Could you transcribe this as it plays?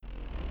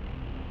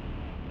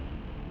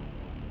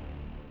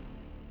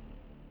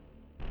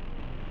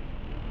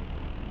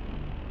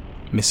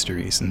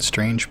Mysteries and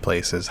strange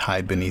places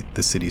hide beneath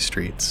the city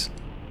streets.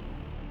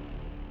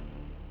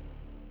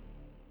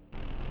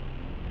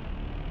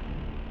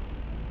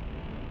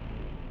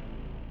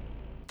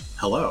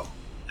 Hello,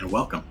 and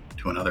welcome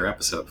to another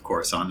episode of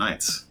Coruscant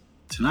Nights.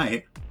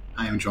 Tonight,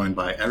 I am joined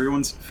by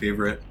everyone's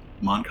favorite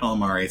Mon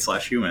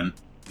Calamari/human,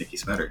 Nikki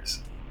Smetters.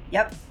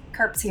 Yep,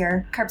 Carp's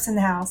here. Carp's in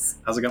the house.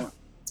 How's it going?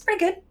 It's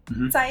pretty good.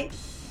 Mm-hmm. It's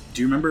aight.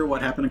 Do you remember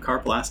what happened to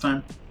Carp last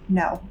time?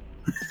 No.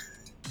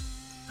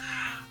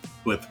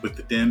 With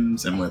the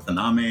Dims and with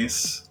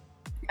Anames?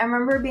 I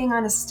remember being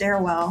on a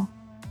stairwell.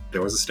 There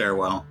was a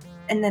stairwell.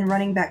 And then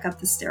running back up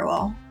the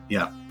stairwell.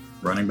 Yeah,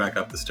 running back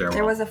up the stairwell.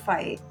 There was a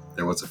fight.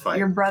 There was a fight.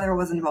 Your brother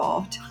was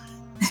involved.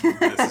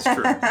 This is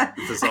true.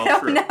 This is all true. I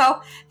don't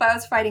know if I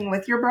was fighting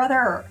with your brother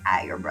or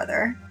at your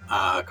brother.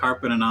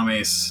 Carp and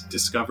Anames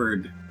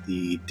discovered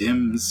the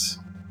Dims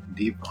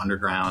deep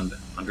underground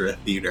under a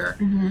theater,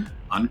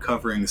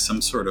 uncovering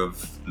some sort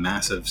of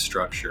massive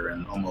structure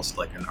and almost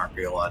like an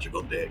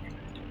archaeological dig.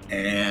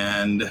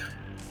 And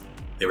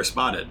they were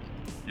spotted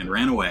and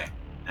ran away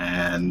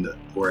and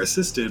were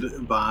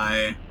assisted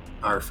by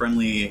our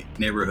friendly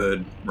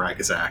neighborhood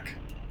Rykazak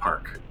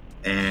Park.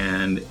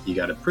 And you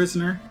got a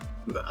prisoner,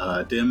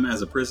 Dim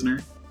as a prisoner,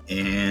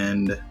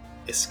 and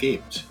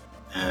escaped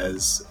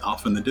as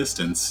off in the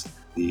distance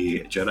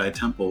the Jedi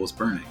Temple was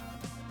burning.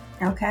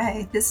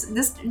 Okay, this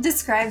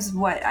describes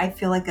what I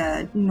feel like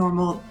a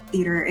normal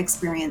theater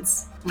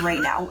experience right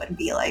now would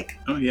be like.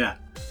 Oh, yeah.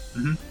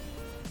 Mm-hmm.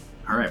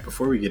 All right,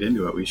 before we get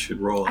into it, we should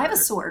roll. I have a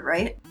sword,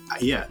 right?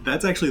 Yeah,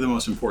 that's actually the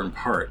most important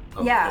part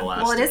of the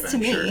last well, it is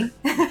adventure.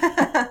 to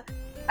me.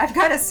 I've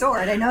got a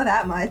sword, I know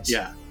that much.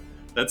 Yeah,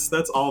 that's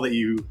all that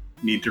you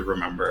need to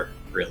remember,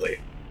 really.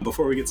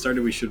 Before we get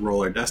started, we should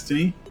roll our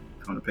destiny.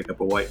 I'm going to pick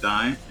up a white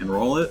die and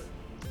roll it.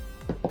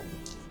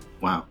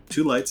 Wow,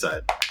 2 light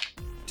side,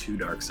 2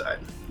 dark side.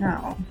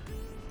 No.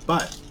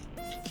 But,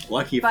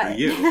 lucky for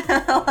you.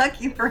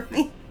 Lucky for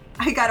me.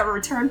 I got a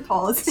return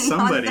policy.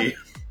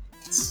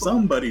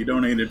 Somebody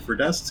donated for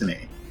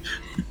Destiny.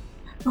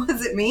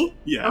 Was it me?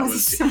 Yeah, or was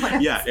it someone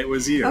else? Yeah, it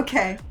was you.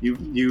 Okay.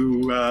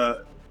 You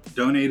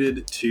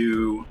donated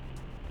to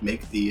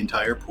make the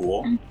entire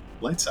pool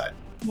light side.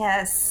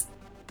 Yes.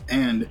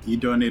 And you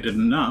donated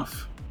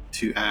enough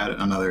to add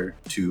another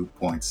 2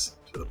 points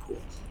to the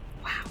pool.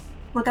 Wow.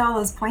 Look at all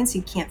those points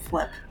you can't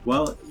flip.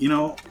 Well,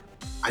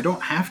 I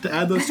don't have to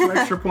add those 2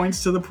 extra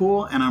points to the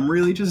pool, and I'm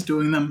really just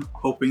doing them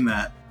hoping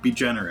that be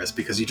generous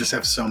because you just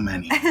have so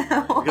many.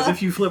 Because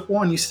if you flip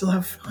 1, you still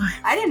have 5.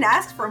 I didn't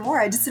ask for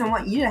more. I just didn't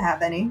want you to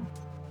have any.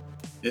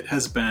 It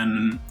has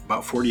been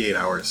about 48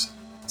 hours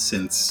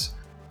since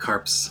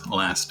Carp's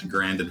last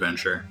grand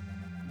adventure.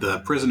 The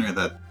prisoner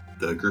that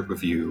the group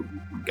of you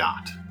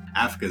got,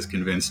 Afka's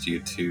convinced you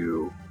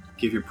to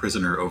give your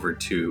prisoner over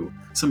to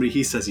somebody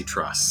he says he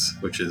trusts,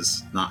 which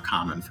is not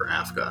common for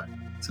Afka.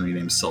 Somebody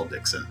named Sol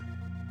Dixon.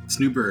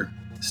 Snoober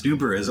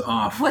is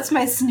off. What's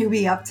my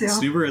Snoopy up to?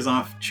 Snoober is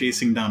off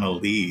chasing down a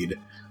lead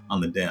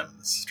on the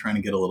Dims, trying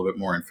to get a little bit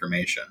more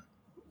information.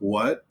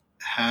 What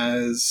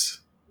has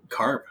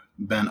Carp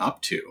been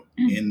up to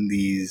in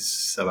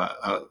these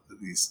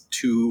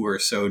 2 or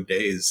so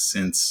days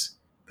since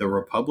the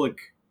Republic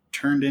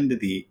turned into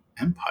the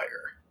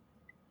Empire?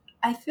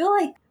 I feel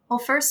like, well,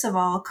 first of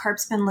all,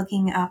 Carp's been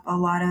looking up a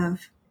lot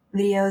of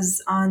videos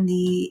on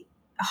the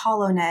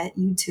HoloNet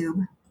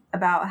YouTube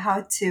about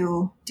how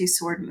to do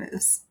sword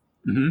moves.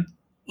 Mm-hmm.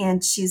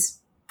 And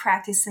she's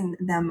practicing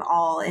them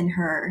all in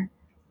her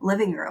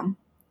living room.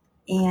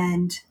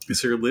 And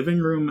is her living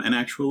room an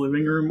actual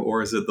living room,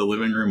 or is it the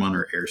living room on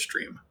her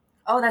Airstream?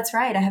 Oh, that's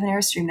right. I have an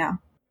Airstream now.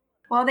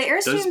 Well, the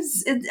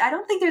Airstreams, I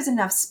don't think there's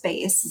enough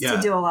space to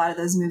do a lot of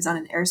those moves on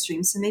an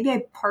Airstream. So maybe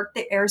I park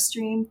the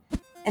Airstream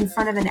in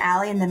front of an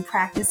alley and then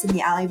practice in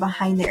the alley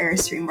behind the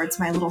Airstream where it's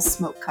my little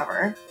smoke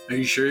cover. Are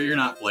you sure you're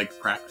not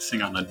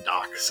practicing on a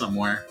dock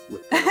somewhere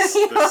with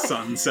the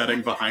sun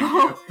setting behind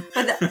you?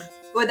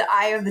 With the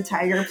Eye of the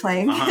Tiger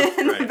playing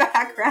in the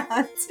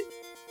background.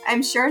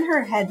 I'm sure in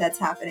her head that's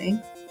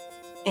happening.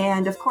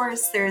 And of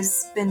course,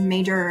 there's been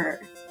major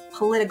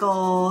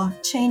political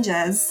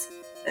changes.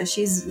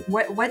 She's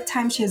what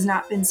time she has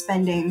not been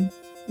spending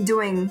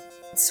doing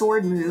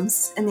sword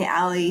moves in the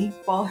alley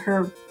while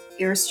her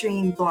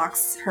Airstream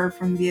blocks her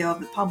from view of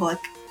the public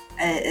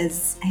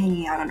is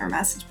hanging out on her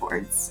message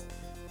boards.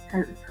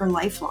 Her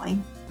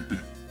lifeline.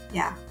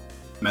 Yeah.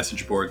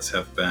 Message boards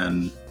have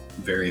been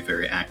very,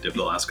 very active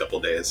the last couple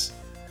of days.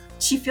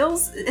 She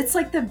feels it's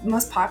like the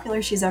most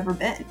popular she's ever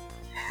been.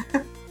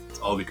 It's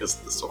all because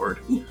of the sword.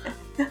 Yeah.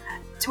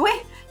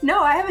 Wait,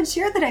 no, I haven't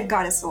shared that I've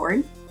got a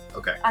sword.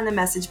 Okay. On the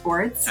message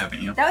boards.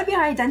 Haven't you? That would be an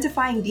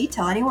identifying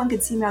detail. Anyone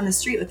could see me on the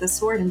street with a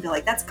sword and be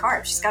like, that's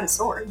Carp, she's got a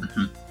sword.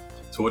 Mm-hmm.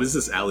 So what is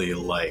this alley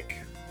like?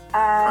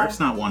 Carp's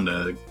not one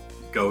to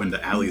go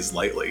into alleys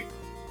lightly.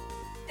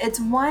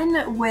 It's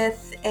one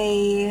with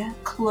a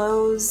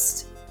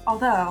closed,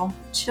 although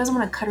she doesn't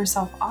want to cut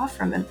herself off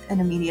from an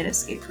immediate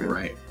escape route.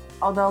 Right.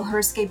 Although her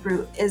escape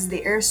route is the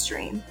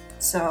Airstream,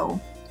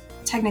 so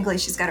technically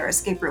she's got her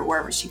escape route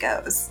wherever she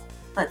goes.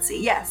 Let's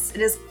see. Yes,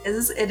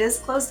 it is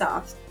closed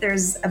off.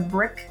 There's a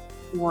brick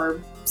or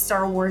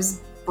Star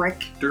Wars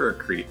brick.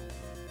 Duracrete.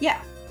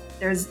 Yeah.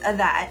 There's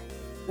that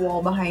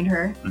wall behind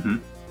her. Mm-hmm.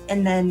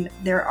 And then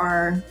there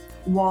are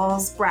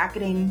walls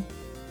bracketing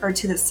her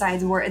to the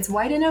sides where it's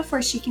wide enough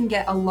where she can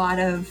get a lot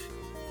of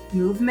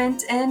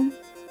movement in,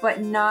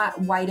 but not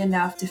wide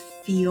enough to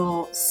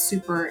feel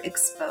super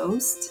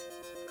exposed.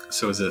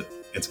 So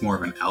it's more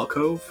of an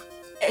alcove?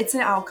 It's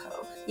an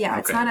alcove. Yeah,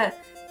 okay.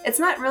 It's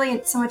not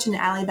really so much an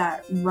alley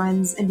that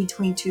runs in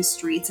between two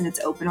streets and it's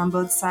open on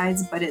both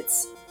sides, but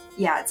it's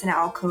an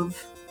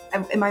alcove.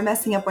 Am I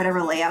messing up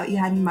whatever layout you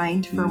had in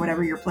mind for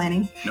whatever you're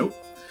planning? Nope.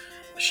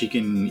 She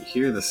can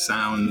hear the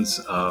sounds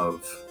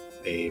of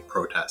a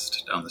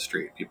protest down the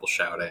street, people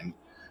shouting.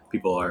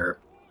 People are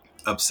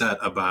upset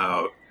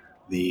about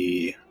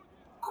the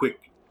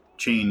quick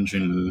change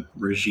in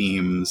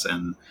regimes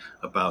and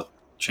about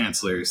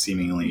Chancellor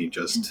seemingly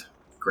just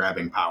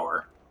grabbing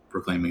power,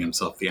 proclaiming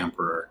himself the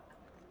Emperor.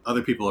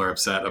 Other people are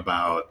upset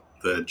about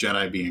the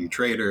Jedi being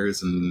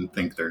traitors and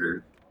think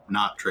they're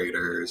not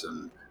traitors,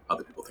 and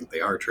other people think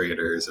they are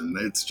traitors, and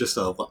it's just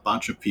a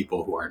bunch of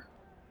people who are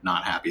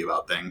not happy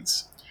about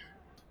things.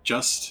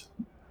 Just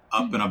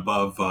up and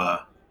above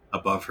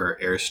her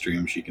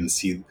airstream, she can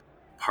see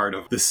part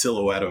of the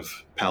silhouette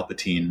of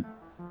Palpatine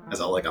as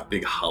a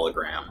big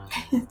hologram,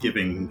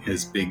 giving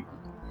his big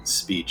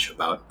speech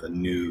about the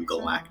new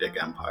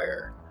galactic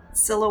empire.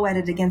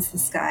 Silhouetted against the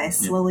sky,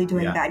 slowly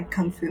doing bad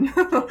kung fu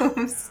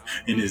moves.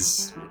 In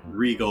his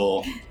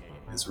regal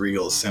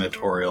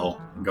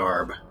senatorial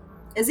garb.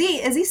 Is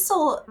he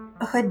still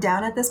hood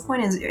down at this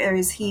point? Or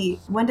is he?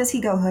 When does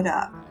he go hood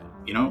up?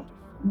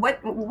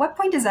 What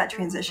point does that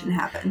transition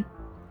happen?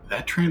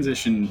 That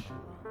transition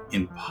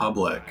in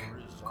public,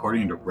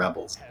 according to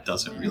Rebels,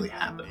 doesn't really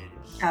happen.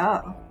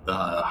 Oh. The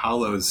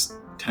Hollows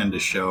tend to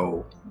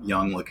show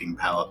young-looking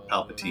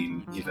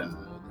Palpatine even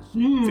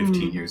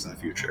 15 years in the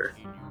future.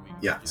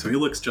 Yeah, so he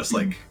looks just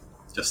like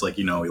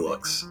he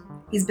looks.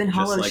 He's been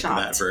hollow shopped. Just like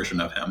that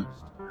version of him.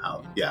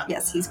 Yeah.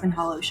 Yes, he's been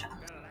hollow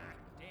shopped.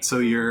 So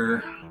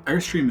your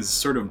airstream is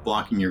sort of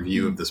blocking your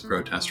view of this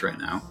protest right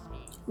now.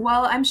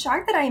 Well, I'm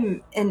shocked that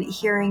I'm in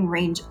hearing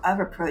range of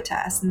a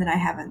protest and that I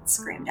haven't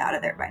screamed out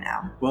of there by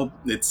now. Well,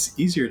 it's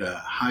easier to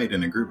hide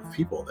in a group of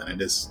people than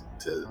it is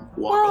to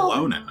walk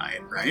alone at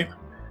night, right?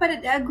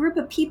 But a group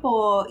of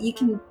people, you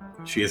can...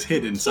 She has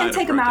hid inside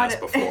a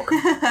protest before.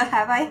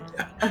 Have I?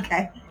 Yeah.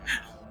 Okay.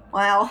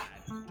 Well,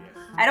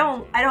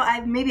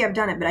 maybe I've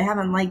done it, but I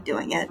haven't liked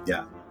doing it.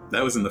 Yeah.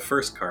 That was in the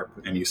first carp,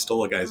 and you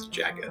stole a guy's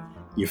jacket.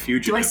 You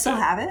fugitive. Do I still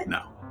have it?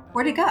 No.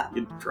 Where'd it go?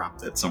 You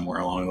dropped it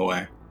somewhere along the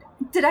way.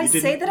 Did I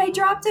say that I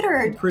dropped it,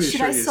 or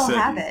should I still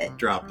have it?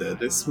 Dropped it.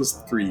 This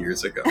was 3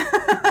 years ago.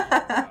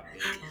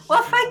 Well,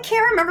 if I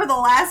can't remember the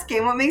last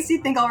game, what makes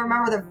you think I'll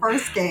remember the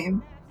first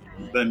game?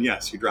 Then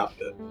yes, you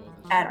dropped it.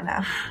 I don't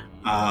know.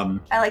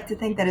 I like to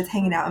think that it's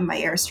hanging out in my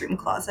Airstream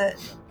closet.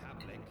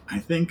 I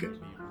think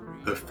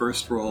the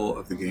first roll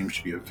of the game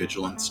should be a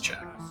vigilance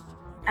check.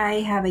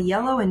 I have a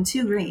yellow and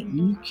 2 green.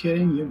 Are you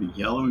kidding? You have a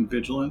yellow and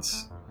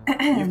vigilance?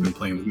 You've been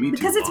playing with me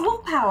because it's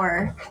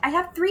willpower. I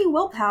have 3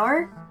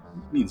 willpower.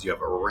 It means you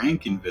have a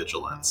rank in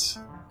vigilance.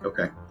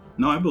 Okay.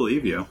 No, I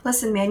believe you.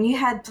 Listen, man, you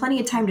had plenty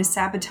of time to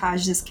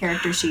sabotage this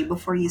character sheet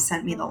before you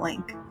sent me the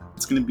link.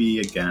 It's going to be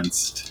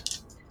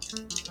against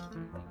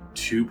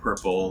 2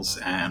 purples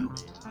and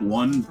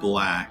 1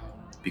 black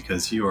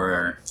because you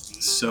are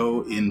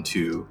so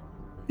into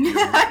your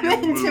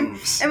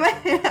moves. Am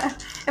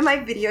I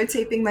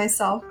videotaping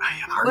myself?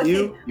 Are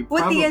you? You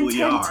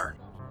probably are.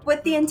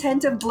 With the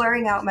intent of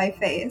blurring out my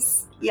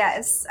face.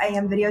 Yes, I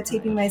am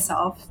videotaping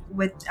myself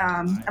with,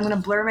 I'm going to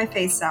blur my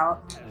face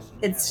out.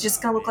 It's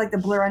just going to look like the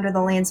blur under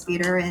the land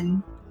speeder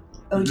in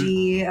OG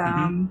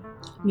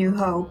New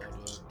Hope.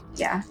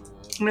 Yeah.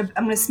 I'm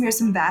gonna smear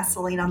some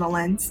Vaseline on the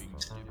lens.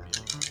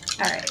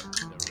 Alright.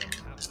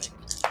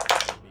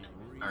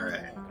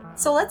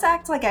 So let's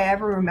act like I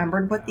ever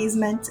remembered what these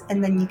meant,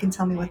 and then you can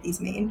tell me what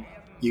these mean.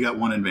 You got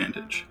 1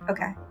 advantage.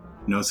 Okay.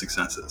 No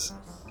successes.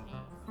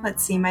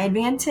 Let's see. My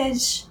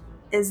advantage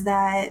is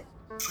that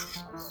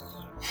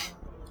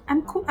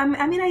I'm cool.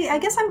 I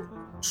guess I'm.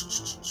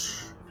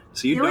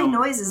 So you the only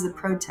noise is the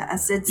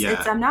protest. It's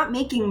I'm not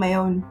making my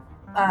own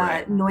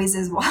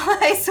noises while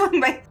I swing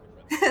my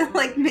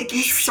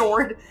making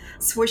sword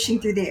swishing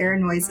through the air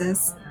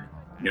noises.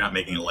 You're not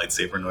making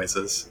lightsaber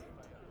noises.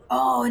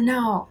 Oh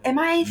no! Am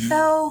I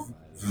though?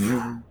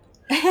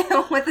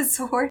 With a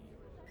sword?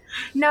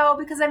 No,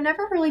 because I've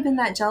never really been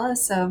that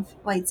jealous of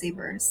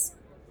lightsabers.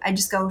 I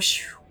just go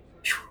shoo.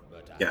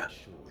 Yeah.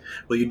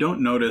 Well, you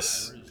don't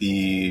notice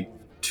the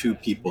 2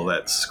 people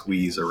that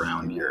squeeze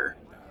around your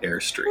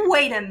airstream.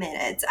 Wait a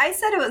minute. I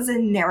said it was a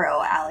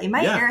narrow alley.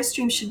 My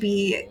airstream should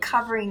be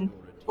covering,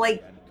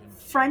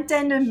 front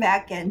end and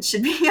back end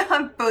should be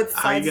on both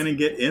sides. How are you going to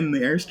get in the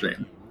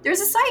airstream?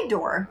 There's a side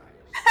door.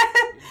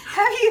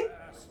 Have you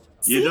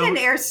seen an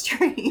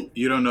airstream?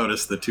 You don't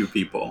notice the 2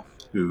 people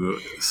who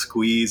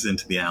squeeze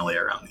into the alley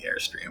around the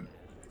airstream.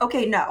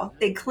 Okay, no.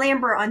 They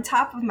clamber on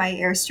top of my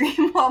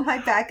Airstream while my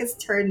back is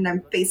turned and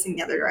I'm facing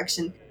the other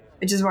direction,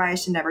 which is why I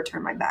should never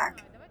turn my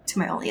back to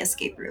my only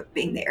escape route,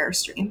 being the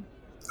Airstream.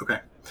 Okay.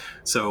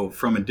 So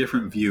from a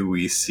different view,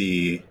 we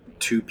see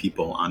two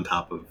people on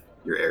top of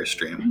your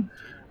Airstream.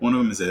 One of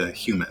them is a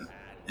human,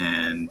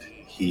 and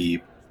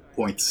he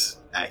points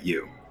at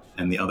you.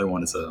 And the other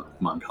one is a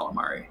Mon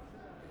Calamari.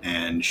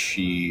 And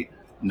she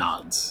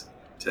nods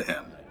to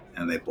him,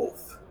 and they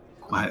both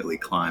quietly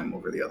climb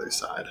over the other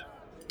side.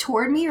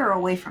 Toward me or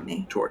away from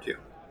me? Toward you.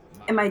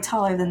 Am I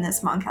taller than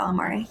this Mon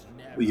Calamari?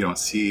 Well, you don't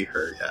see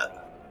her yet.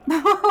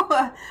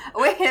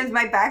 Wait, is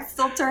my back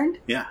still turned?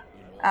 Yeah.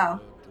 Oh.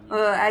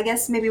 Well, I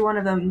guess maybe one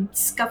of them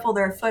scuffle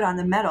their foot on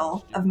the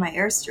metal of my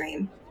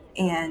Airstream,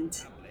 and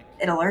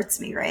it alerts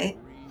me, right?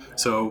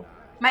 So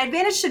my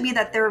advantage should be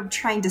that they're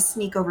trying to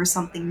sneak over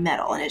something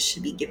metal, and it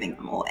should be giving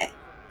them away.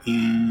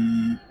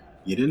 You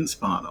didn't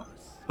spot them,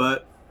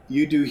 but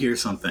you do hear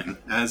something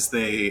as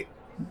they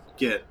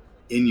get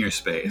in your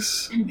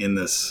space in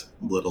this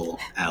little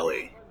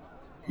alley.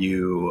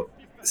 You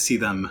see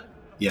them.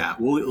 Yeah,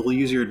 we'll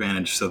use your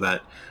advantage so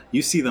that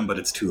you see them, but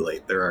it's too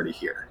late. They're already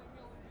here.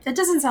 That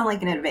doesn't sound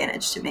like an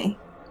advantage to me.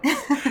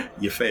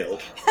 You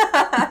failed.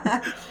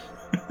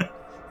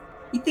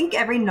 You think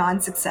every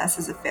non-success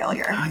is a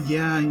failure?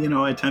 Yeah,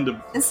 I tend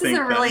to. This is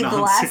a really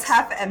glass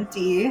half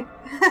empty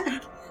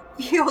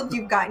field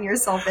you've gotten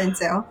yourself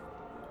into.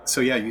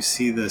 So yeah, you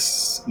see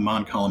this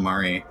Mon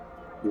Calamari.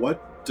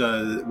 What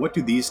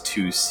do these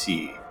two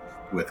see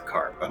with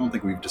Carp? I don't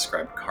think we've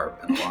described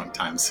Carp in a long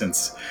time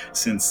since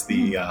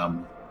the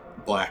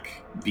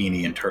black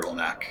beanie and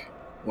turtleneck.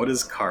 What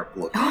does Carp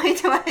look like?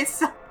 Wait, do I?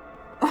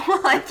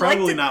 Well, I'd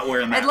probably not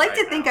wearing that. I'd like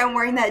to think I'm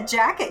wearing that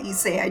jacket you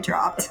say I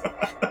dropped.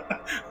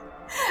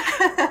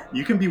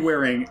 You can be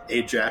wearing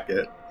a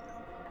jacket.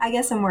 I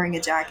guess I'm wearing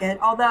a jacket,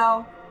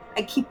 although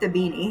I keep the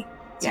beanie.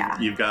 So yeah.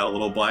 You've got a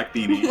little black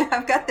beanie. Yeah,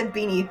 I've got the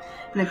beanie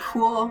and a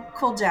cool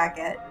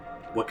jacket.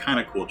 What kind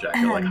of cool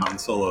jacket? Like Han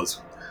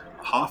Solo's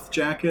Hoth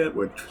jacket,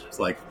 which is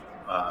like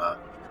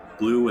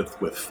blue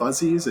with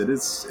fuzzies. It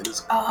is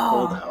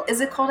cold out. Is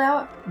it cold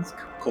out? It's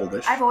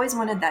coldish. I've always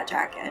wanted that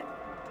jacket.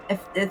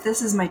 If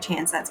this is my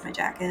chance, that's my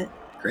jacket.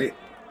 Great.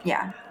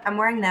 Yeah, I'm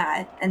wearing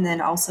that, and then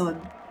also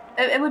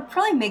it would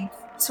probably make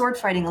sword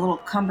fighting a little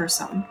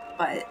cumbersome,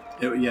 but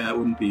it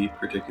wouldn't be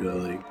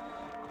particularly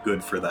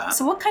good for that.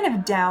 So what kind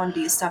of down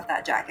do you stuff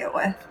that jacket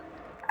with?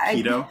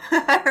 Keto?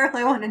 I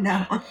really want to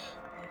know.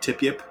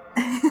 Tip yip.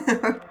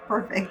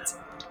 Perfect.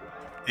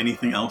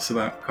 Anything else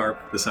about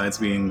Carp besides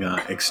being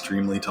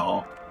extremely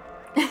tall?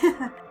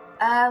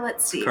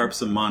 Let's see.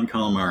 Carp's a Mon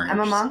Calamari.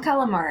 I'm a Mon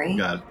Calamari.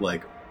 Got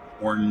like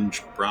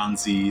orange,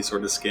 bronzy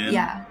sort of skin.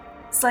 Yeah.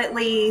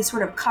 Slightly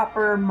sort of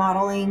copper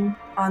modeling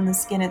on the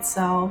skin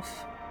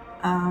itself.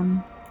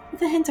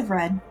 With a hint of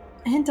red.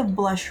 A hint of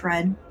blush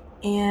red.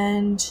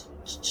 And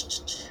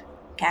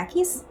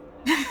khakis?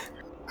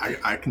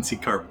 I can see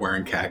Carp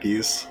wearing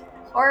khakis.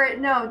 Or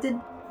no,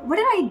 what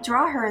did I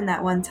draw her in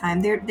that one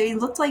time? They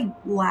looked like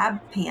lab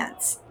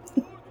pants.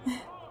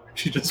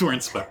 She's just wearing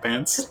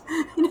sweatpants?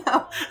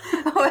 No.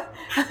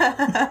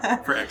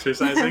 For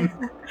exercising?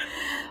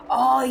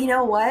 Oh, you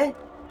know what?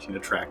 She's in a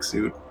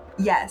tracksuit.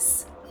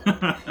 Yes.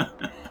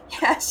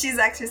 Yeah, she's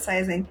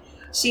exercising.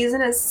 She's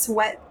in a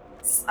sweat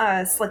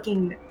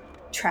slicking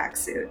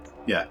tracksuit.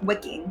 Yeah.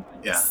 Wicking.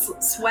 Yeah.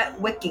 Sweat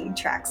wicking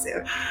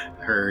tracksuit.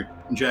 Her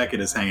jacket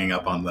is hanging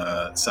up on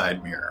the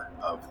side mirror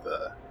of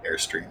the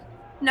Airstream.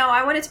 No,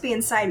 I want it to be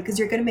inside because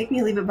you're going to make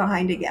me leave it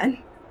behind again.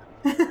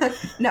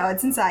 No,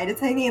 it's inside.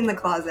 It's hanging in the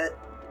closet.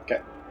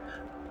 Okay.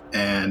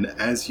 And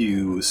as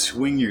you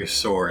swing your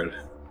sword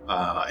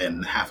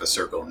in half a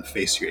circle and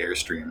face your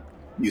Airstream,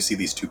 you see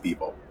these two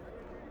people.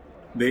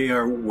 They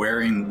are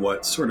wearing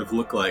what sort of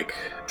look like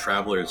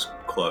traveler's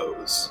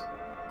clothes.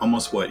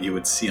 Almost what you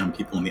would see on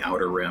people in the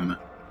Outer Rim.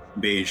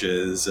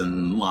 Beiges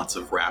and lots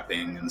of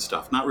wrapping and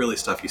stuff. Not really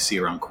stuff you see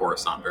around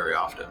Coruscant very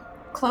often.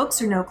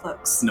 Cloaks or no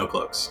cloaks? No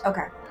cloaks.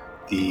 Okay.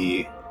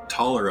 The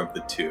taller of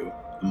the two,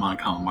 the Mon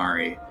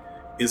Calamari,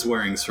 is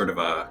wearing sort of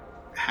a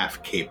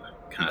half cape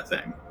kind of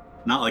thing.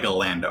 Not like a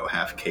Lando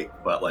half cape,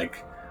 but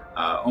like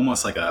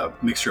almost like a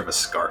mixture of a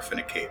scarf and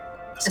a cape.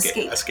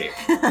 Escape.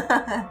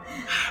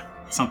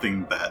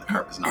 Something that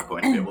Carp is not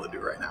going to be able to do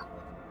right now.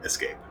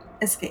 Escape.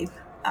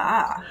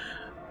 Ah.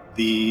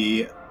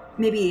 Maybe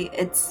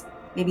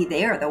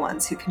they are the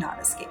ones who cannot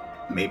escape.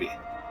 Maybe.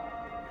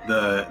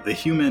 The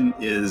human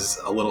is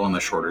a little on the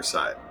shorter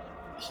side.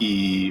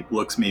 He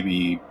looks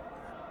maybe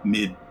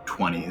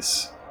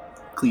mid-20s,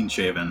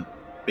 clean-shaven,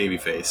 baby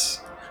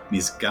face. And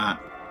he's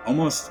got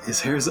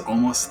his hair's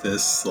almost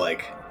this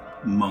like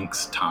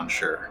monk's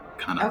tonsure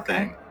kind of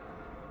thing.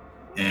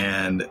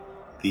 And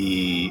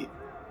the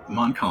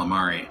Mon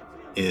Calamari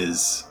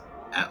is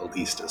at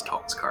least as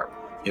tall as Carp.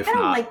 If I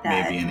don't not, like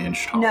that. maybe an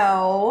inch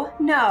taller.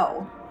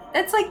 No.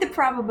 That's like the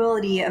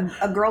probability of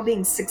a girl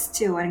being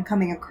 6'2" and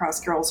coming across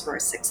girls who are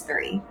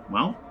 6'3".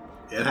 Well,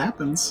 it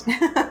happens.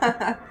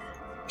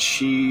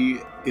 She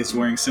is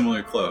wearing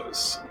similar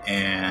clothes,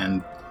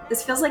 and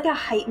this feels like a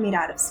height made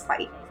out of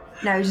spite.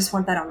 No, I just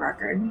want that on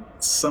record.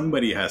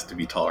 Somebody has to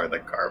be taller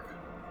than Carp.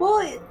 Well,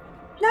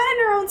 not in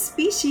her own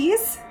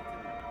species.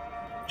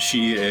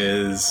 She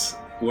is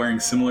wearing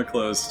similar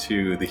clothes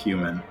to the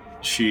human.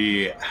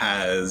 She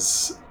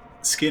has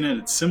skin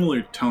in a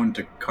similar tone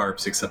to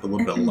Carp's, except a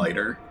little bit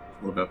lighter,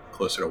 a little bit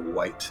closer to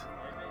white.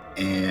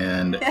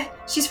 And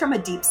she's from a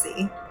deep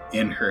sea.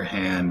 In her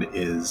hand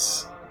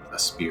is a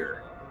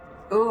spear.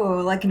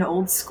 Ooh, like an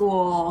old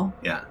school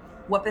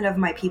weapon of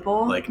my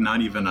people? Like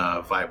not even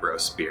a vibro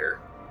spear,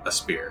 a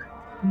spear.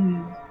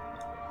 Mm.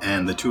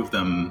 And the two of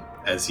them,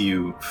 as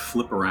you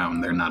flip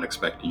around, they're not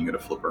expecting you to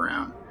flip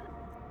around.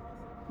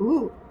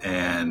 Ooh.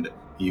 And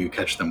you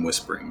catch them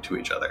whispering to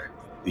each other.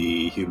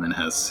 The human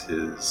has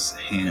his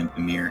hand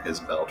near his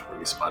belt where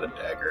you spot a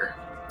dagger.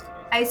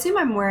 I assume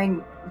I'm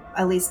wearing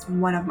at least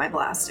one of my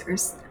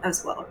blasters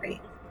as well,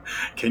 right?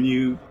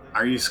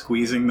 Are you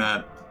squeezing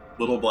that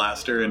little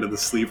blaster into the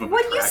sleeve of a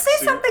tracksuit? When you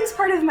say something's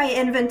part of my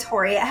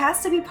inventory, it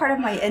has to be part of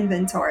my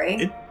inventory.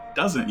 It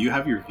doesn't. You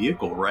have your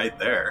vehicle right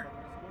there.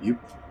 You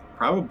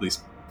probably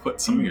put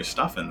some of your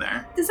stuff in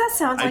there. Does that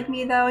sound like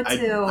me, though,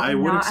 to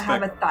not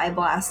have a thigh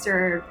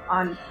blaster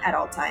on at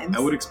all times? I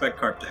would expect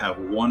Carp to have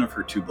one of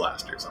her two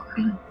blasters on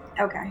her.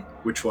 Okay.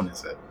 Which one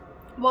is it?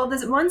 Well,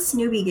 this one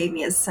Snoopy gave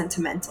me is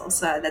sentimental,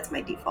 so that's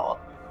my default.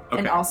 Okay.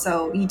 And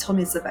also, you told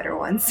me it's the better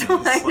one, so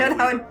I know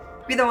that would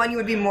be the one you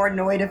would be more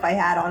annoyed if I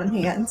had on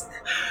hand.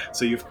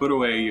 So you've put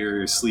away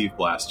your sleeve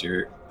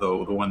blaster, the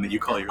one that you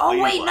call your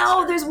lady blaster.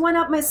 No, there's one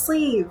up my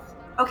sleeve.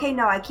 Okay,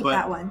 no, I keep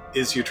that one.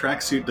 Is your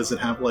tracksuit, does it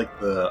have like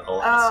the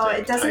elastic? Oh,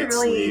 it doesn't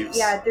really. Sleeves?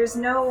 Yeah, there's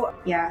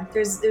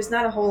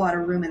not a whole lot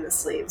of room in the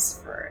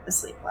sleeves for a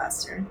sleeve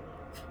blaster.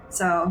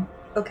 So,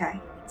 okay,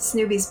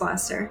 Snoopy's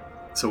blaster.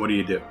 So what do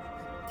you do?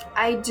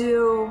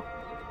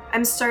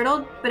 I'm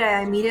startled, but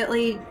I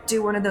immediately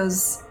do one of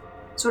those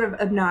sort of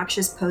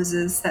obnoxious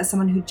poses that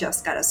someone who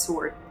just got a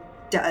sword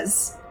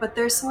does with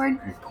their sword.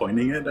 Are you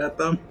pointing it at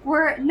them?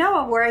 I'm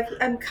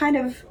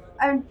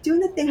doing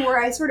the thing where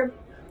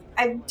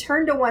I've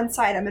turned to one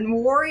side. I'm in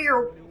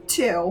Warrior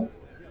 2,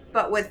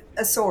 but with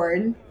a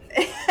sword.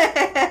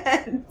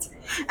 And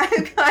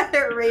I've got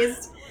it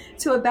raised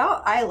to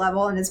about eye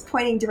level and is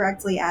pointing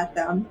directly at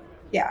them.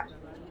 Yeah.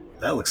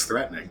 That looks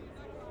threatening.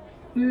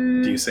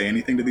 Do you say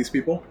anything to these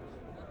people?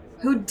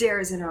 Who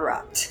dares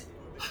interrupt?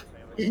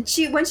 When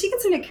she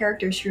gets into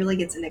character, she really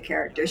gets into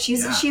character.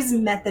 She's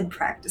method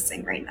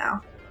practicing right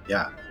now.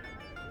 Yeah.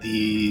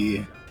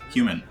 The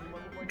human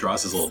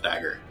draws his little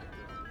dagger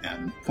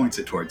and points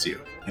it towards you.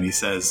 And he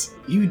says,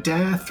 "You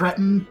dare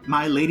threaten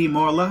my Lady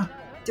Morla?"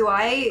 Do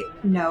I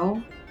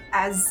know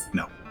as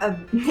a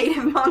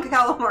native Mon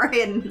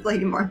Calamari and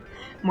Lady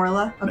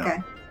Morla? Okay.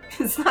 No.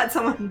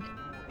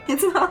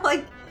 It's not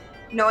like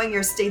knowing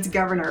your state's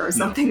governor or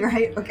something,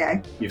 right?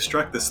 Okay. You've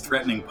struck this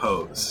threatening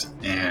pose,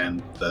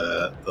 and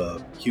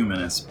the human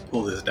has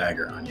pulled his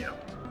dagger on you.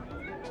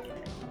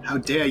 "How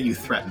dare you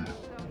threaten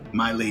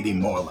my Lady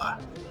Morla?"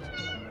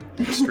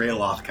 A stray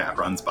Lothcat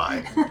runs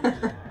by.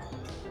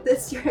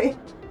 That's right.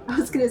 I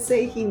was going to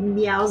say he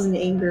meows in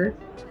anger.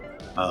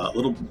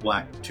 Little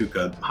black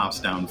Tuca hops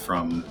down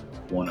from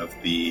one of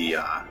the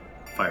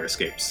fire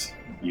escapes.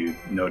 You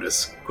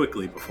notice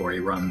quickly before he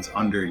runs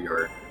under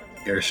your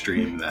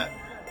airstream that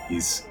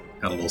he's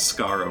got a little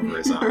scar over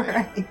his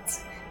eye.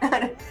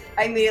 Right.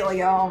 I immediately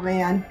go, oh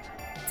man,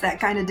 it's that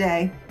kind of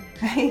day,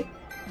 right?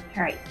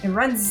 All right, it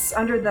runs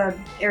under the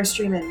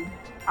airstream and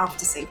off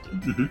to safety.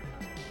 Mm-hmm.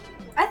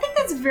 I think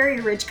that's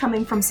very rich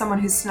coming from someone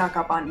who snuck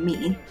up on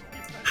me.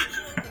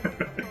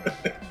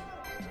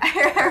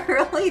 I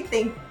really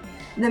think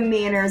the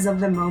manners of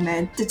the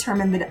moment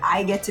determine that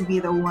I get to be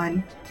the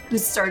one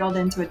who's startled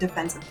into a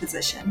defensive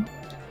position.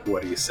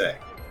 What do you say?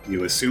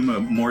 You assume a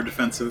more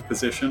defensive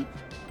position?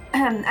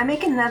 I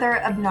make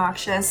another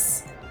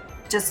obnoxious,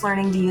 just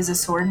learning to use a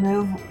sword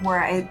move where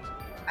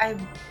I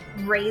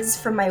raise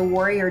from my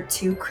Warrior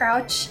 2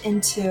 crouch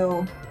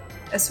into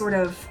a sort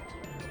of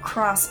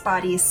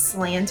crossbody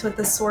slant with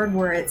the sword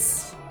where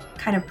it's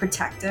kind of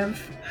protective.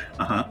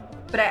 Uh-huh.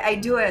 But I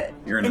do it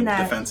You're in a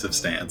defensive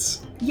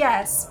stance.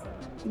 Yes,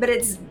 but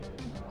it's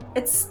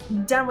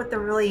done with a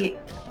really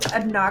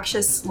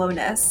obnoxious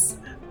slowness.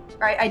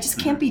 Right? I just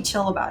can't be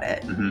chill about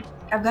it. Mm-hmm.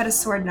 I've got a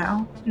sword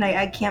now, and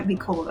I can't be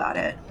cool about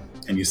it.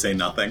 And you say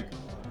nothing?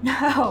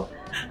 No.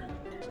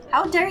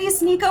 How dare you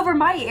sneak over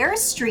my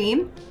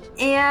airstream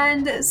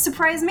and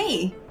surprise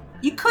me?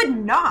 You could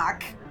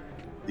knock.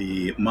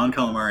 The Mon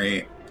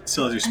Calamari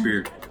still has her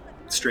spear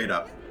straight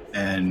up,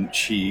 and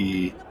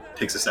she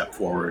takes a step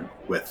forward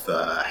with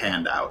a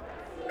hand out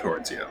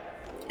towards you.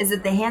 Is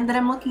it the hand that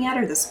I'm looking at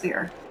or the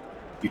spear?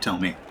 You tell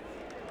me.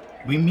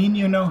 We mean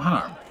you no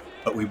harm,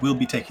 but we will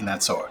be taking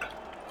that sword.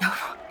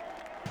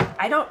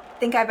 I don't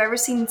think I've ever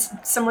seen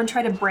someone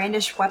try to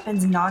brandish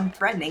weapons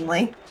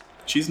non-threateningly.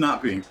 She's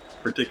not being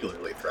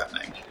particularly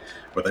threatening,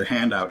 with her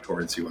hand out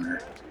towards you and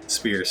her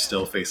spear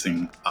still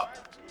facing up.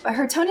 But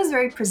her tone is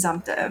very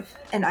presumptive,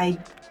 and I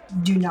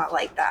do not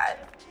like that.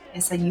 I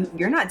said,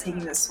 you're not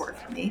taking this sword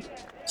from me.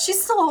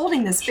 She's still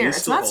holding the spear.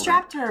 It's not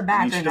strapped to her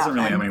back or nothing. She doesn't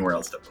really have anywhere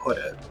else to put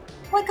it.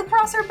 Like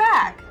across her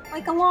back.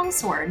 Like a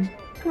longsword.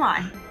 Come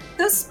on.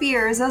 Those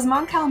spears, those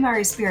Mon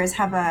Calamari spears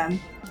have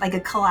a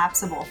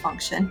collapsible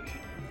function.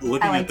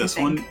 Looking at this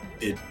one,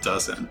 it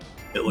doesn't.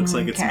 It looks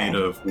like it's made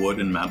of wood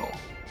and metal.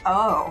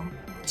 Oh.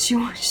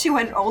 She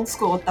went old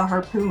school with the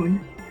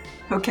harpoon.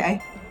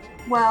 Okay.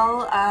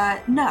 Well,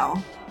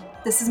 no.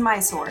 This is my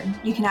sword.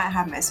 You cannot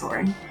have my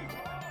sword.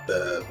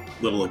 The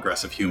little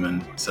aggressive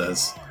human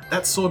says,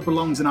 that sword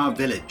belongs in our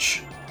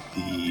village.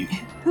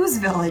 Whose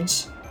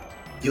village?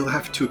 You'll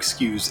have to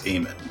excuse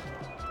Eamon.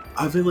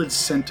 Our village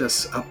sent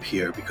us up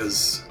here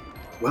because,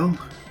 well,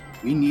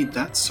 we need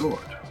that sword.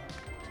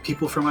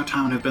 People from our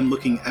town have been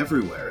looking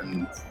everywhere,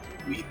 and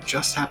we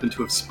just happened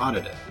to have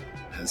spotted it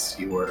as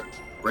you were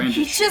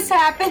brandishing. You just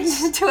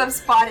happened to have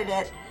spotted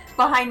it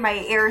behind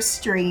my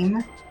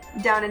Airstream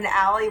down an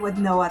alley with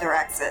no other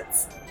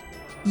exits.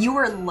 You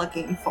were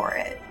looking for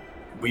it.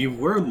 We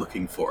were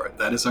looking for it.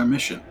 That is our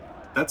mission.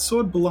 That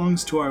sword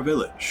belongs to our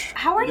village.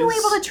 How are you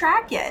able to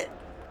track it?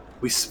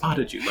 We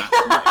spotted you last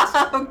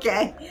night.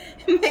 Okay.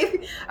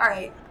 Maybe. All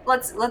right.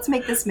 Let's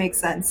make this make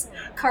sense.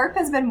 Carp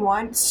has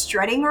been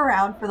strutting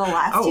around for the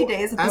last 2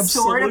 days with the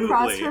sword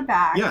across her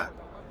back. Yeah.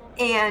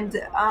 And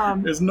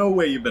there's no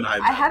way you've been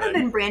hiding. I haven't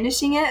been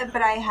brandishing it,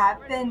 but I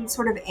have been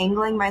sort of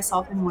angling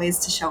myself in ways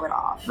to show it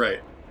off.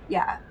 Right.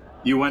 Yeah.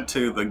 You went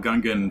to the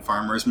Gungan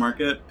farmers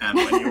market, and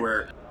when you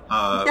were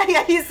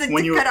yeah, he said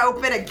to cut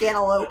open a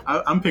cantaloupe.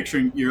 I'm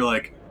picturing you're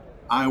like,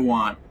 I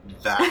want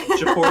that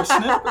Japor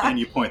snip, and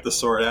you point the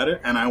sword at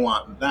it, and I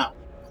want that,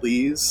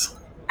 please.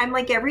 I'm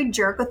like every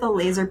jerk with a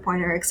laser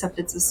pointer, except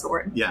it's a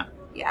sword. Yeah.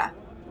 Yeah.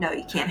 No,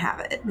 you can't have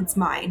it. It's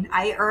mine.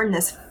 I earned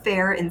this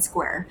fair and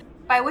square.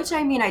 By which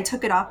I mean I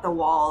took it off the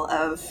wall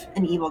of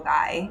an evil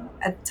guy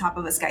at the top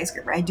of a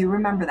skyscraper. I do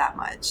remember that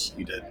much.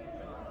 You did.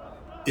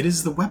 It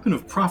is the weapon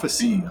of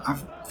prophecy. Our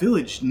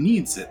village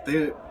needs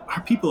it.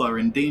 Our people are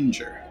in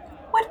danger.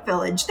 What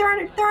village? There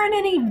aren't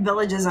any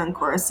villages on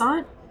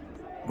Coruscant.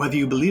 Whether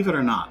you believe it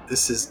or not,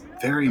 this is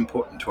very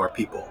important to our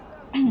people.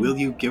 Will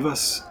you give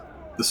us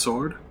the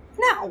sword?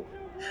 No.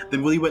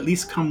 Then will you at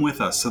least come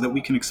with us so that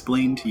we can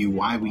explain to you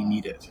why we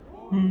need it?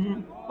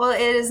 Mm-hmm. Well,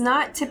 it is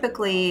not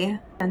typically,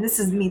 and this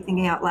is me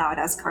thinking out loud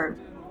as Carp,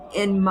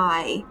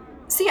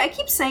 See, I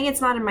keep saying it's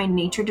not in my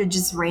nature to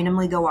just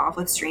randomly go off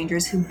with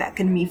strangers who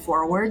beckon me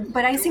forward,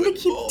 but I seem to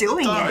keep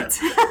doing it.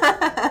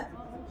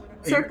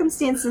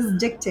 Circumstances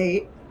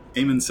dictate.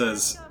 Eamon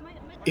says,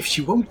 if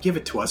she won't give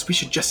it to us, we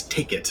should just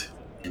take it.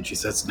 And she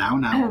says, now,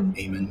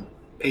 Eamon,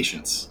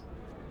 patience.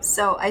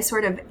 So I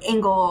sort of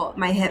angle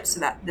my hips so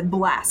that the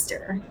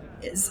blaster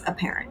is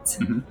apparent.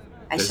 Mm-hmm.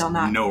 There's shall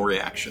not. No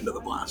reaction to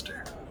the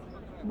blaster.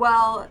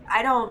 Well,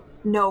 I don't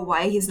know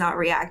why he's not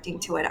reacting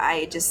to it.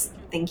 I just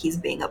think he's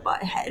being a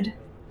butthead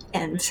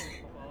and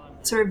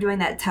sort of doing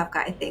that tough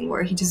guy thing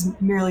where he just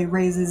merely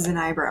raises an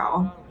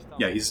eyebrow.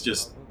 Yeah, he's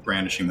just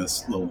brandishing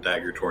this little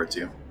dagger towards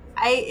you.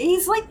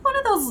 He's like one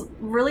of those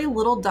really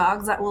little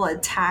dogs that will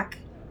attack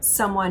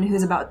someone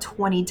who's about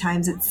 20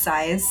 times its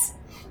size,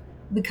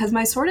 because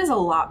my sword is a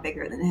lot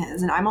bigger than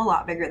his and I'm a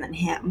lot bigger than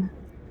him.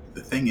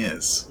 The thing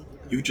is,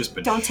 you've just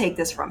been... Don't take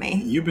this from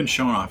me. You've been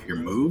showing off your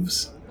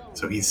moves,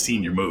 so he's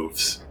seen your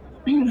moves.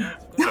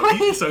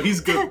 So he's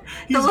good.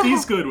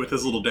 He's good with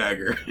his little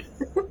dagger.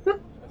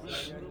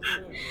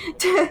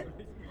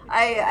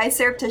 I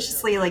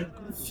surreptitiously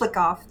flick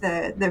off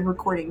the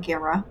recording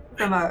camera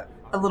from a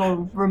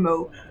little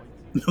remote.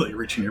 Like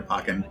reach in your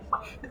pocket.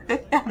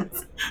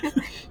 Yes.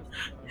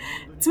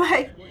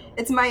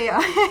 It's my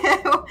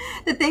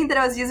the thing that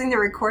I was using to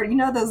record. You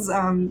know those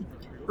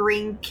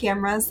Ring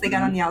cameras they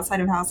got on the outside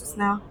of houses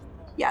now?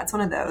 Yeah, it's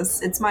one of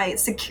those. It's my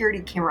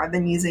security camera I've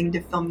been using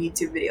to film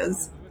YouTube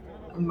videos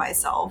of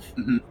myself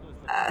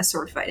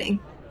sword fighting.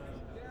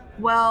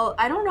 Well,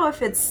 I don't know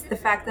if it's the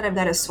fact that I've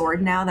got a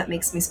sword now that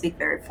makes me speak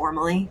very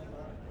formally,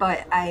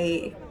 but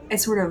I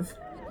sort of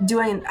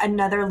doing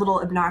another little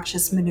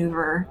obnoxious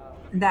maneuver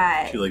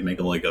that... You make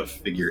a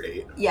figure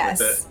eight.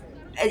 Yes.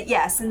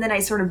 Yes, and then I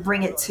sort of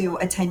bring it to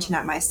attention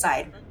at my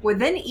side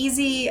with an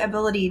easy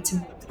ability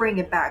to bring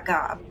it back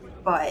up,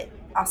 but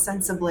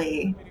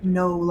ostensibly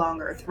no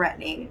longer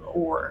threatening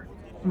or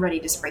ready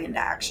to spring into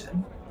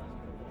action.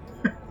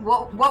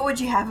 What would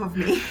you have of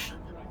me?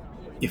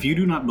 If you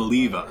do not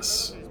believe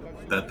us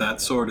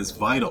that sword is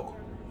vital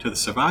to the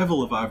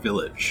survival of our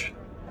village,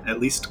 at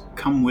least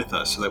come with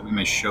us so that we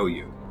may show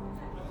you.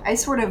 I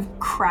sort of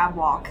crab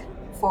walk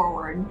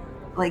forward,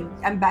 like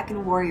I'm back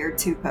in Warrior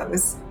 2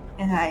 pose,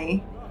 and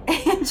I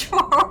inch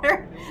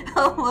forward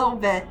a little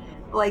bit,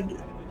 like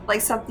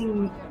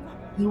something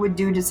you would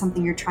do to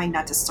something you're trying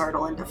not to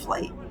startle into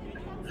flight.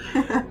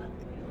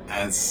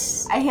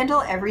 As I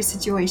handle every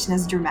situation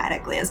as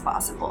dramatically as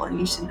possible, and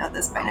you should know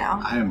this by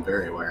now. I am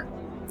very aware,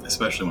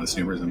 especially when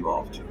Snoober's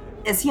involved.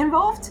 Is he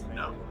involved?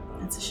 No.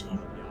 That's a shame.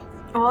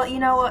 Well,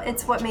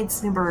 it's what made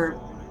Snoober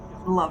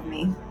love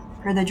me.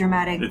 For the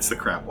dramatic... It's the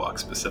crab walk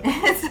specifically.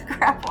 It's the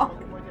crab walk.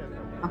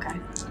 Okay.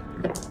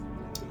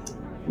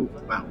 Ooh,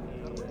 wow.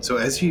 So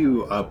as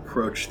you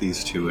approach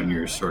these two in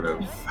your sort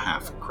of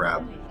half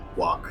crab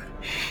walk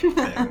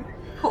thing...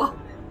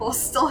 Well,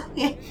 still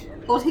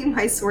Holding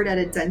my sword at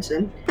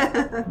attention.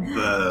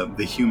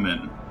 The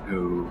human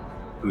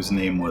whose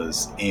name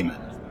was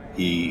Eamon,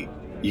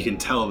 you can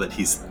tell that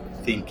he's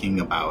thinking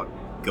about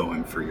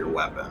going for your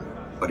weapon,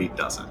 but he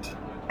doesn't.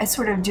 I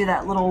sort of do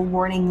that little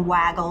warning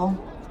waggle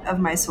of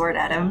my sword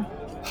at him.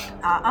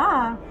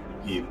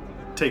 He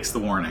takes the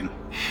warning.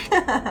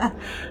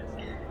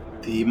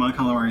 The Mon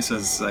Calamari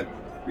says, I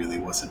really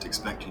wasn't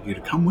expecting you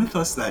to come with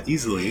us that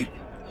easily.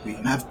 We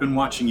have been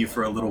watching you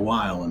for a little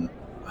while, and,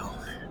 well,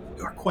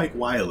 you are quite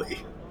wily.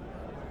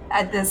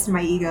 At this,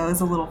 my ego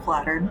is a little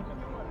flattered.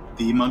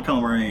 The Mon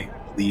Calamari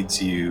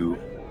leads you,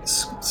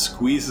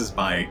 squeezes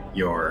by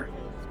your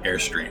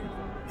airstream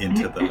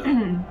into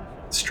the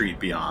street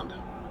beyond.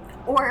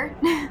 Or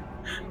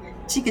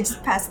she could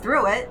just pass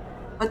through it,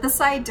 but the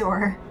side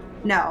door.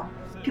 No,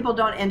 people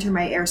don't enter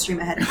my airstream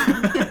ahead of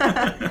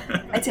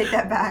me. I take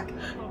that back.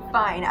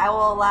 Fine, I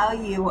will allow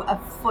you a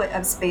foot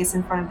of space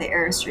in front of the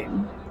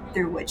airstream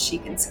through which she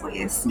can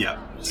squeeze. Yeah.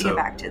 To get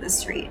back to the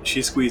street.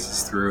 She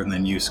squeezes through, and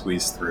then you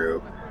squeeze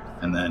through,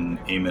 and then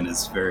Eamon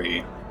is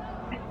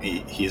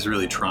he's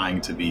really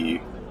trying to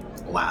be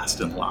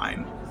last in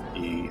line.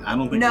 I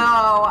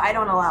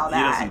don't allow that.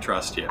 He doesn't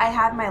trust you. I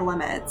have my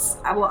limits.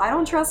 I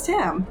don't trust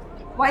him.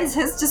 Why does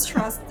his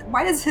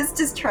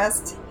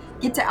distrust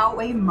get to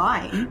outweigh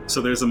mine?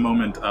 So there's a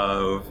moment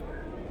of,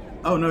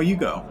 oh no, you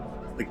go.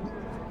 Like,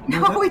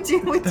 no, we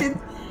did.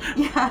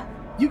 Yeah.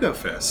 You go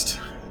first.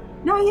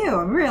 No,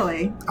 you,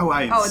 really. Oh,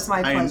 it's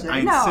my pleasure.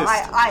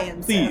 I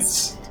insist.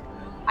 Please.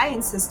 I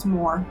insist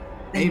more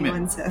than Eamon, you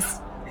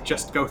insist.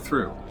 Just go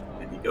through.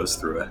 And he goes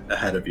through it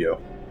ahead of you.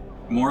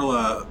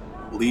 Morla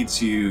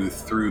leads you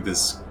through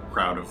this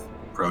crowd of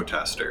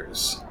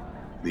protesters.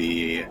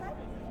 You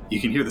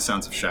can hear the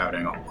sounds of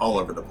shouting all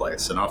over the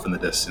place, and off in the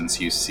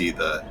distance you see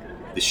the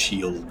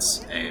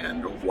shields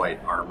and white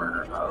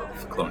armor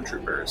of clone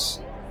troopers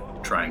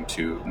trying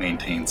to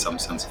maintain some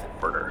sense of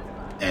order.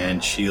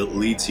 And she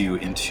leads you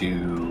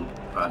into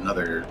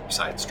another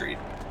side street.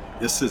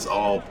 This is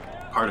all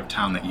part of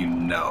town that you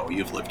know.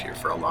 You've lived here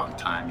for a long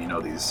time. You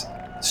know these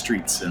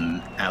streets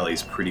and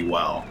alleys pretty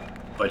well.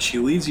 But she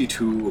leads you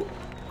to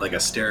like a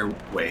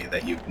stairway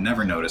that you've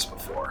never noticed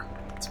before.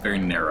 It's very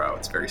narrow.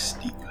 It's very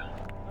steep.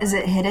 Is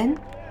it hidden?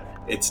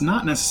 It's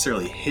not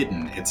necessarily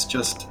hidden. It's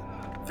just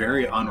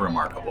very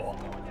unremarkable.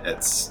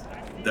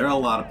 There are a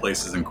lot of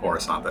places in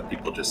Coruscant that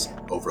people just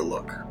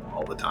overlook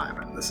all the time,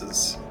 and this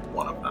is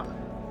one of them.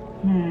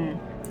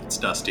 It's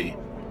dusty.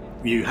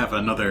 You have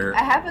another...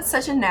 I have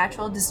such a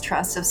natural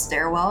distrust of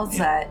stairwells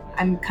that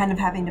I'm kind of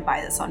having to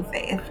buy this on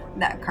faith.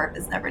 That Carp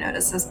has never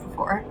noticed this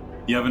before.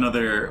 You have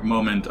another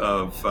moment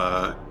of,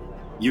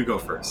 you go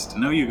first.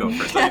 No, you go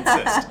first, I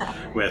insist,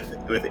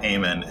 with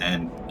Eamon,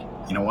 and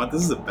you know what?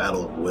 This is a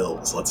battle of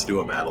wills. Let's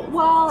do a battle of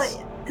wills.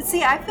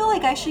 See, I feel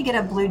like I should get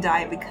a blue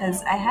die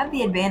because I have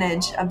the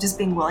advantage of just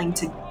being willing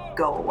to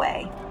go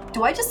away.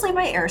 Do I just leave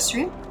my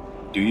airstream?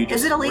 Do you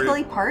just... Is it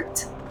illegally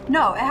parked?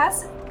 No, it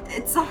has...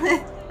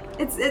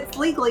 It's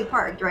legally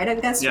parked, right?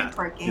 I've got street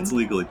parking. It's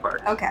legally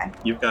parked. Okay.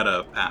 You've got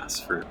a pass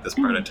for this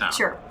part of town.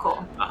 Sure,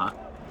 cool. Uh-huh.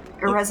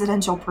 A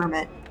residential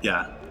permit.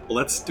 Yeah.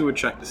 Let's do a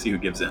check to see who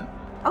gives in.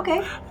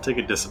 Okay. I'll take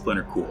a discipline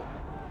or cool.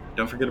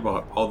 Don't forget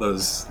about all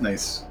those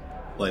nice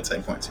light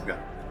side points you've got.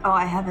 Oh,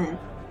 I haven't.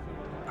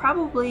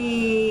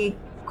 Probably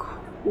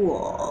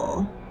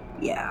cool.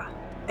 Yeah.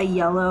 A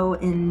yellow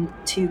and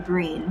 2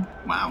 green.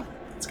 Wow.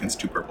 It's against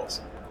 2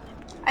 purples.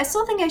 I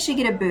still think I should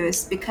get a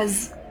boost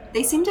because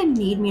they seem to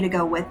need me to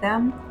go with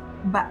them,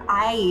 but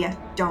I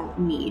don't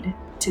need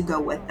to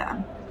go with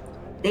them.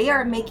 They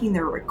are making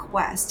the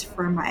request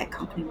for my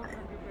accompaniment.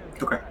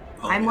 Okay.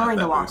 I'm willing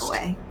to walk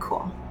away.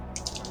 Cool.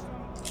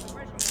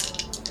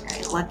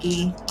 Alright,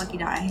 lucky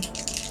die.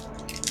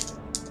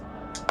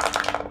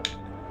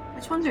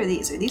 Which ones are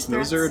these? Are these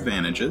threats? Those are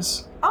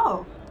advantages.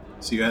 Oh.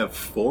 So you have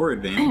 4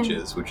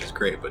 advantages, which is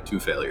great, but 2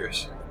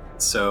 failures.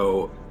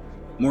 So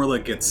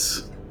Morla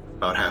gets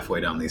about halfway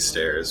down these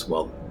stairs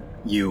while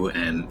you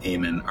and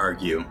Eamon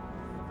argue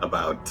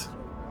about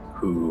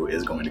who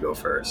is going to go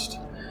first.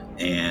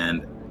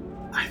 And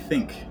I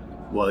think,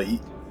 well,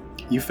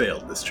 you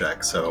failed this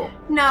check, so...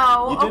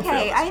 No,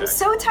 okay, I'm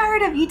so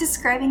tired of you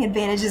describing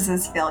advantages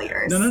as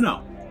failures.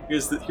 No.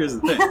 Here's the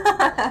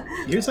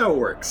thing. Here's how it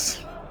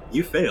works.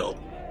 You failed,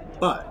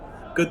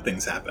 but good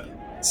things happen.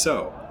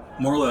 So,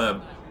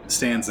 Morla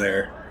stands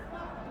there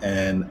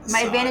and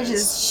my advantage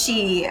is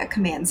she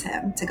commands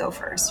him to go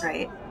first,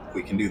 right?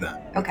 We can do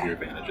that with your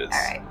advantages. All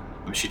right.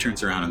 She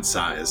turns around and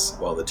sighs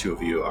while the 2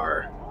 of you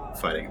are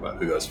fighting about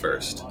who goes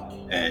first.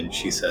 And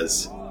she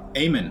says,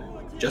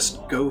 Eamon,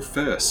 just go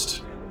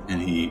first.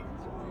 And he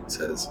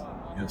says,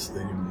 yes,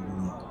 Lady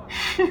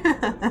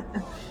Morla.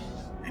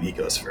 And he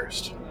goes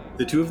first.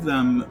 The 2 of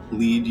them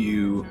lead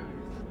you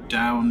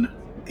down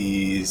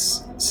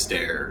these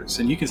stairs,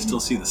 and you can still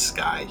see the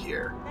sky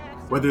here.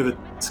 Whether the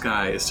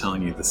sky is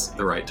telling you this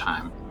the right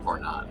time or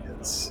not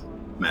is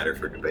matter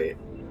for debate.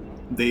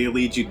 They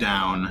lead you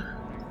down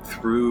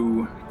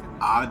through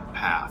odd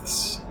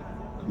paths.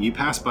 You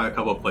pass by a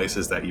couple of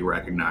places that you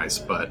recognize,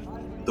 but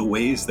the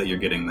ways that you're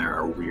getting there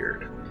are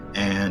weird.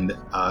 And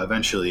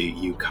eventually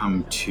you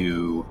come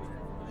to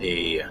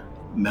a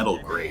metal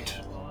grate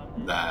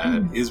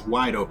that is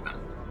wide open.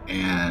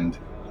 And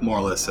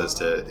Morla says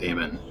to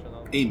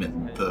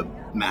Eamon, the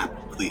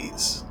map,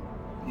 please.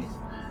 He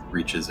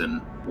reaches in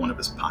one of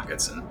his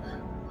pockets and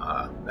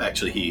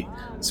actually he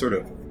sort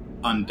of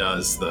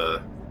undoes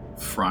the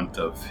front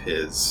of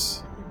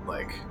his,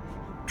 like,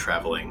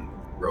 traveling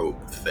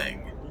robe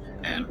thing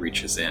and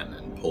reaches in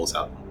and pulls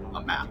out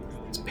a map.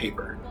 It's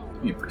paper.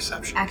 Give me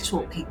perception.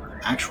 Actual paper.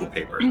 Actual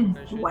paper.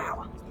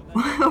 Wow.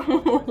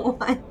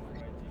 What?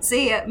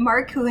 See,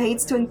 Mark, who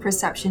hates doing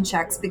perception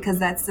checks because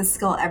that's the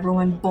skill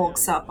everyone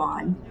bulks up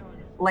on,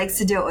 likes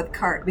to do it with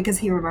Kurt because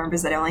he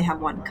remembers that I only have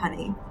one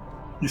cunning.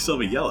 You still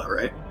have a yellow,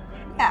 right?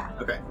 Yeah.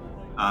 Okay.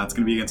 It's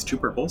going to be against 2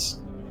 purples,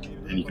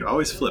 and you can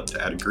always flip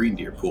to add a green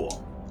to your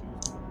pool.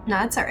 No,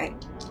 that's all right.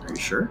 Are you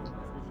sure?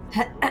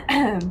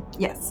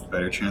 Yes.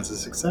 Better chance of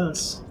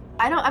success.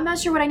 I'm not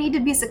sure what I need to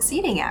be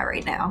succeeding at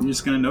right now. You're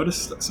just going to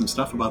notice some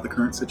stuff about the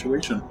current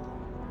situation.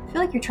 I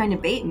feel like you're trying to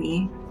bait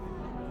me,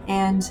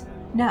 and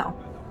no.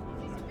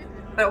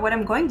 But what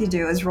I'm going to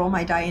do is roll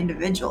my die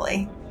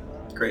individually.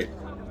 Great.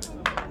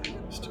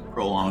 Just to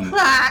prolong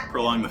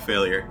the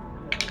failure.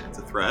 It's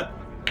a threat.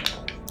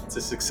 It's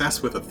a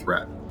success with a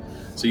threat.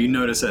 So you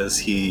notice as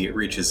he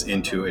reaches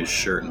into his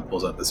shirt and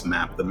pulls out this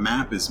map. The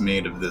map is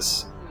made of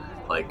this,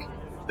 like,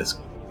 this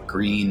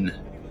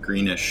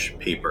greenish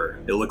paper.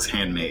 It looks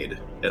handmade.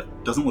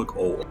 It doesn't look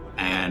old.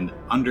 And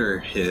under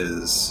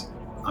his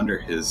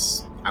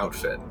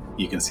outfit,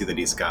 you can see that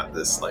he's got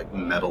this, like,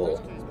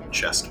 metal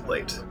chest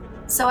plate.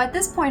 So at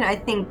this point, I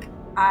think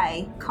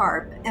I,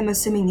 Carp, am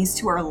assuming these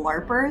two are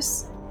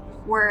LARPers,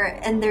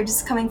 and they're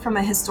just coming from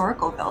a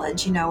historical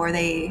village, you know, where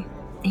they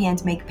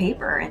hand make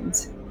paper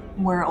and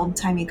wear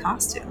old-timey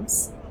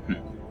costumes.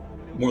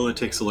 Morla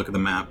takes a look at the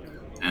map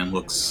and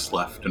looks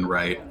left and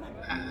right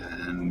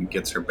and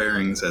gets her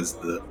bearings as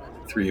the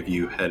 3 of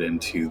you head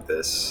into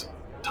this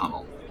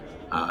tunnel.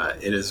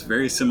 It is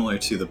very similar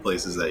to the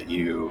places that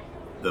you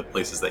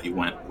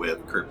went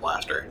with Kurt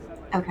Blaster.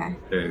 Okay.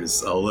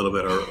 There's a little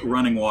bit of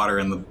running water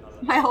in the...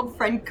 My old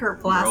friend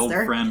Kurt Blaster. Your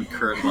old friend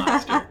Kurt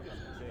Blaster.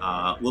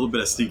 A little bit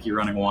of stinky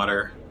running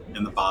water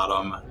in the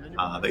bottom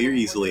that you're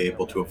easily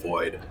able to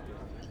avoid.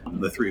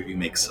 The 3 of you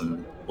make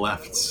some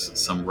lefts,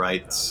 some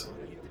rights.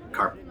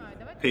 Carp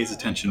pays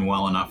attention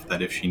well enough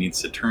that if she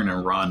needs to turn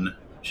and run,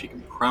 she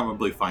can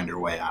probably find her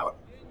way out.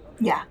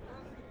 Yeah.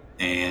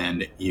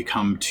 And you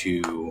come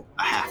to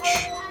a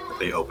hatch that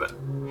they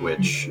open,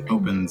 which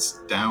opens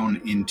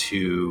down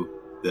into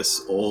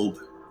this old,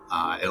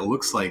 it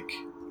looks like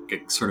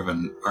sort of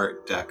an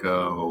Art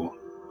Deco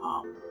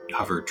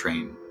hover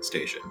train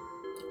station.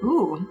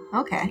 Ooh,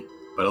 okay.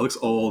 But it looks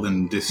old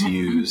and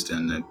disused,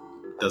 and it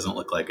doesn't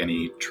look like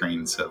any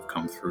trains have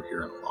come through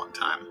here in a long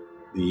time.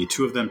 The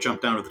 2 of them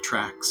jump down to the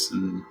tracks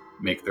and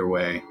make their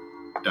way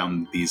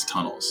down these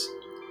tunnels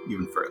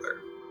even further.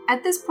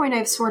 At this point,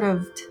 I've sort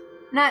of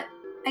I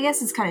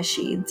guess it's kind of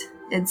sheathed.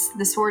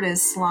 The sword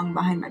is slung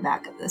behind my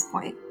back at this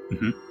point.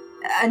 Mm-hmm.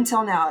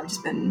 Until now, I've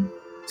just been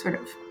sort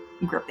of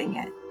gripping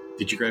it.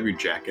 Did you grab your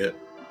jacket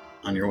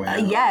on your way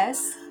out?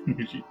 Yes.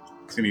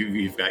 So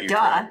you've got your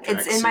Duh,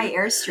 it's in my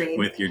Airstream.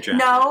 With your jacket.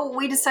 No,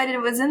 we decided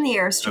it was in the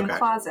Airstream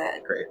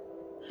closet. Great.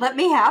 Let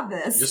me have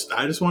this.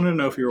 I just wanted to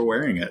know if you were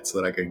wearing it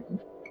so that I could,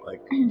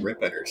 like,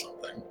 rip it or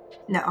something.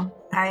 No.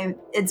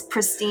 It's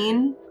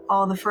pristine.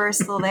 All the fur is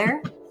still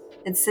there.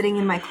 It's sitting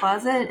in my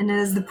closet, and it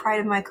is the pride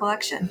of my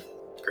collection.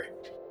 Great.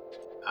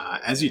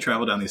 As you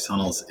travel down these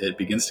tunnels, it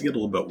begins to get a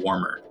little bit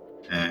warmer,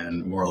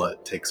 and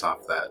Morla takes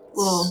off that... A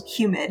little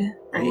humid,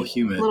 right? A little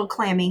humid. A little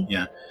clammy.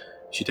 Yeah.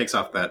 She takes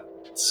off that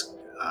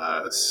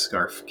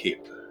scarf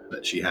cape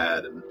that she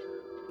had and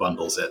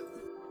bundles it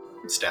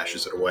and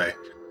stashes it away.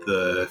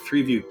 The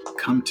 3 of you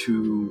come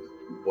to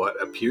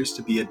what appears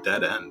to be a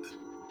dead end.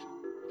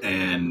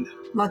 And...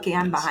 Lucky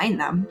I'm behind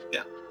them.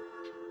 Yeah.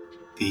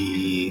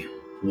 The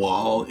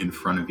wall in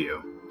front of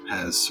you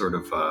has sort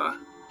of a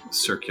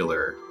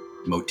circular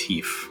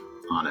motif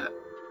on it.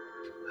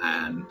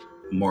 And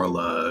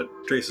Morla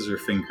traces her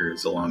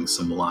fingers along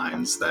some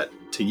lines that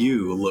to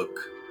you look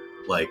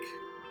like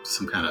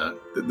some kind of...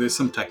 There's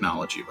some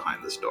technology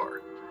behind this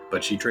door.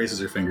 But she traces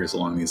her fingers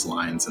along these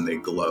lines and they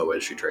glow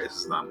as she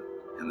traces them.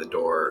 And the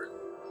door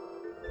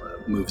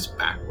moves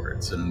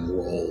backwards and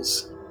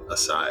rolls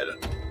aside.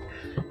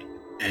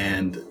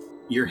 And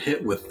you're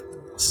hit with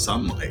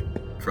sunlight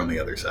from the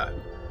other side.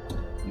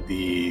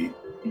 The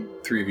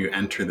 3 of you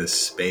enter this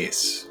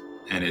space,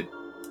 and it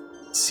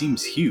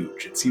seems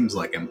huge. It seems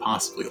like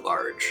impossibly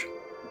large.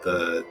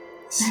 The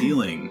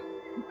ceiling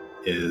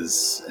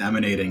is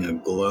emanating a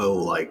glow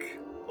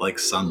like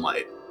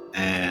sunlight,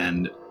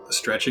 and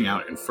stretching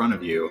out in front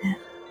of you,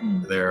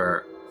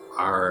 there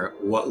are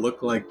what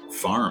look like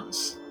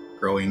farms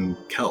growing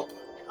kelp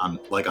on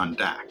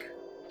Dak.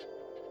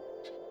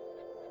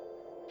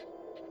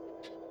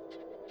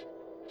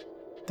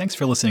 Thanks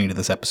for listening to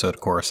this episode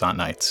of Coruscant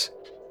Nights.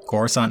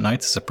 Coruscant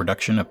Nights is a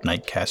production of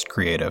Nightcast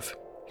Creative.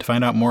 To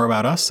find out more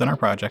about us and our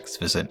projects,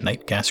 visit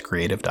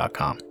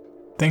nightcastcreative.com.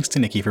 Thanks to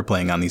Nikki for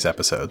playing on these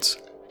episodes.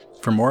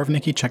 For more of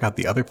Nikki, check out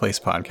the Other Place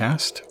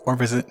podcast or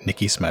visit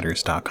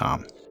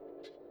nikkismetters.com.